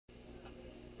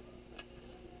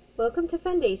Welcome to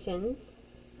Fundations.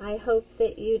 I hope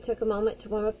that you took a moment to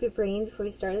warm up your brain before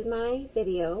you started my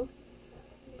video.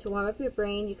 To warm up your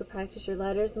brain, you could practice your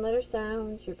letters and letter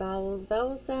sounds, your vowels,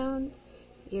 vowel sounds,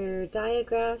 your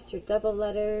diagraphs, your double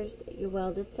letters, your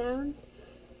welded sounds,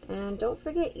 and don't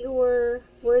forget your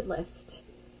word list.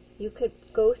 You could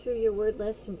go through your word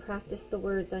list and practice the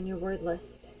words on your word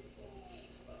list.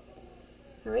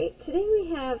 Alright, today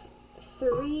we have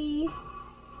 3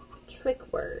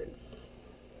 trick words.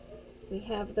 We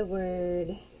have the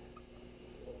word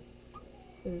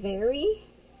very,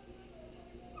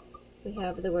 we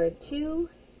have the word to,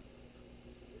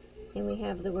 and we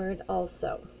have the word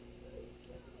also.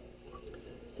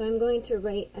 So I'm going to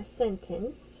write a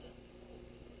sentence.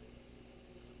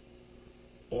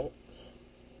 It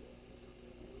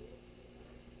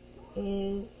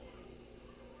is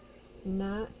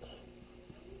not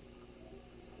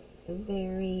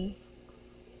very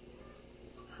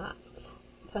hot.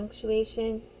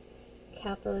 Punctuation,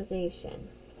 capitalization.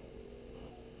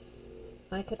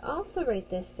 I could also write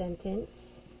this sentence.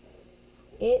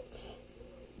 It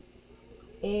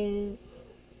is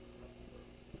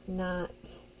not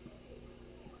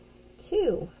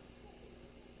too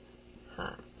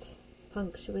hot.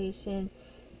 Punctuation,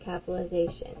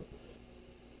 capitalization.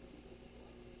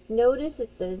 Notice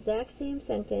it's the exact same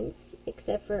sentence,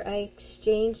 except for I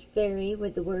exchanged very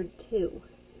with the word to.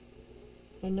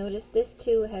 And notice this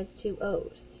to has 2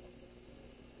 O's.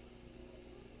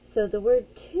 So the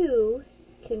word to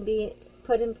can be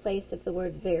put in place of the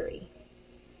word very.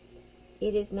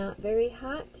 It is not very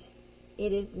hot.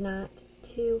 It is not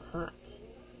too hot.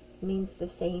 It means the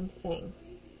same thing.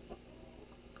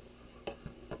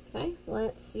 Okay,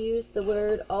 let's use the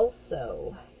word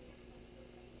also.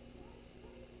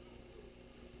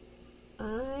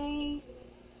 I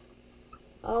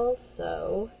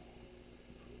also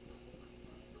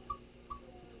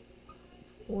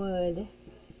would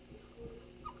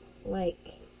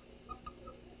like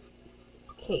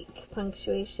cake.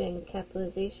 Punctuation,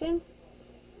 capitalization.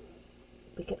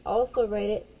 We could also write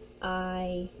it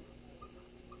I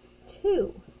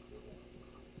too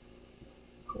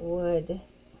would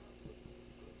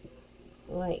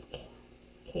like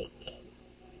cake.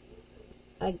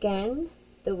 Again,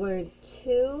 the word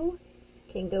to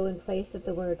can go in place of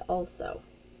the word also.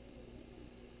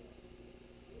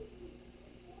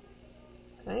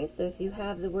 Okay, so if you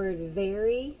have the word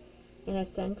very in a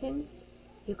sentence,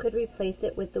 you could replace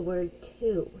it with the word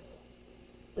to.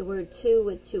 The word to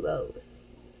with 2 O's.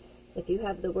 If you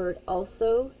have the word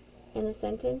also in a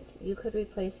sentence, you could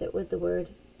replace it with the word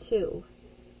to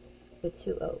with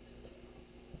 2 O's.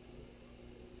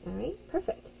 Alright,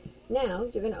 perfect. Now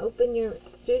you're going to open your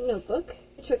student notebook,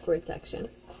 the trick word section.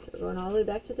 So we're going all the way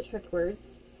back to the trick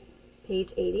words,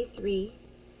 page 83,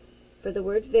 for the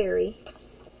word very.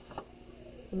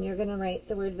 And you're going to write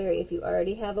the word very. If you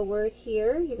already have a word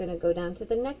here, you're going to go down to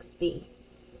the next V.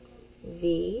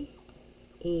 V-E-R-Y.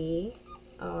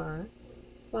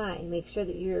 Make sure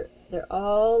that they're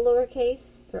all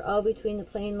lowercase. They're all between the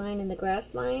plain line and the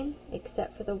grass line,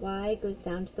 except for the Y goes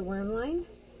down to the worm line.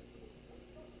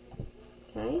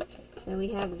 Okay. Then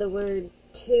we have the word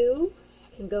to.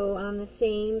 Can go on the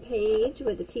same page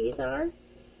where the T's are.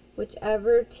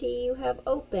 Whichever T you have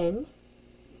open,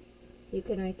 you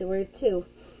can write the word to.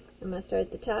 I'm going to start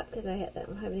at the top because I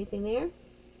don't have anything there.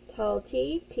 Tall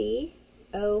T,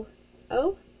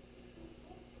 T-O-O.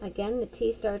 Again, the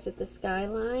T starts at the sky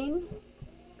line,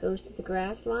 goes to the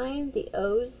grass line. The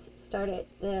O's start at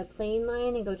the plain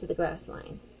line and go to the grass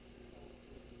line.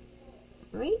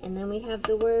 Alright, and then we have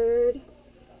the word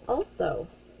also.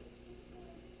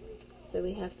 So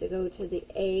we have to go to the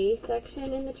A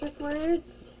section in the trick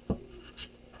words.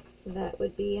 That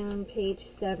would be on page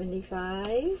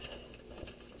 75.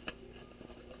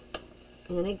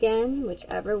 And again,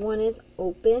 whichever one is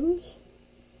opened,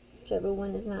 whichever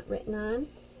one is not written on,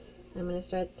 I'm going to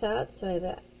start at the top. So I have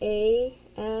a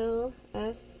A-L-S-O.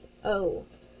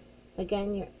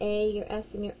 Again, your A, your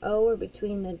S, and your O are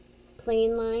between the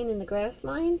plain line and the grass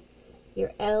line.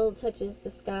 Your L touches the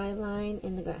sky line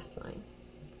and the grass line.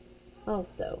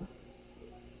 Also.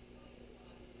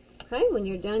 Okay, when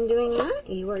you're done doing that,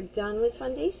 you are done with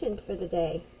Fundations for the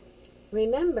day.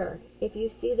 Remember, if you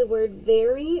see the word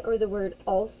very or the word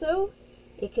also,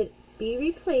 it could be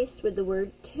replaced with the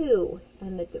word to,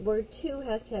 and the word to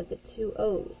has to have the 2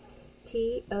 O's.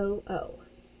 T-O-O.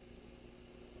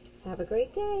 Have a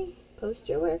great day. Post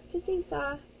your work to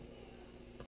Seesaw.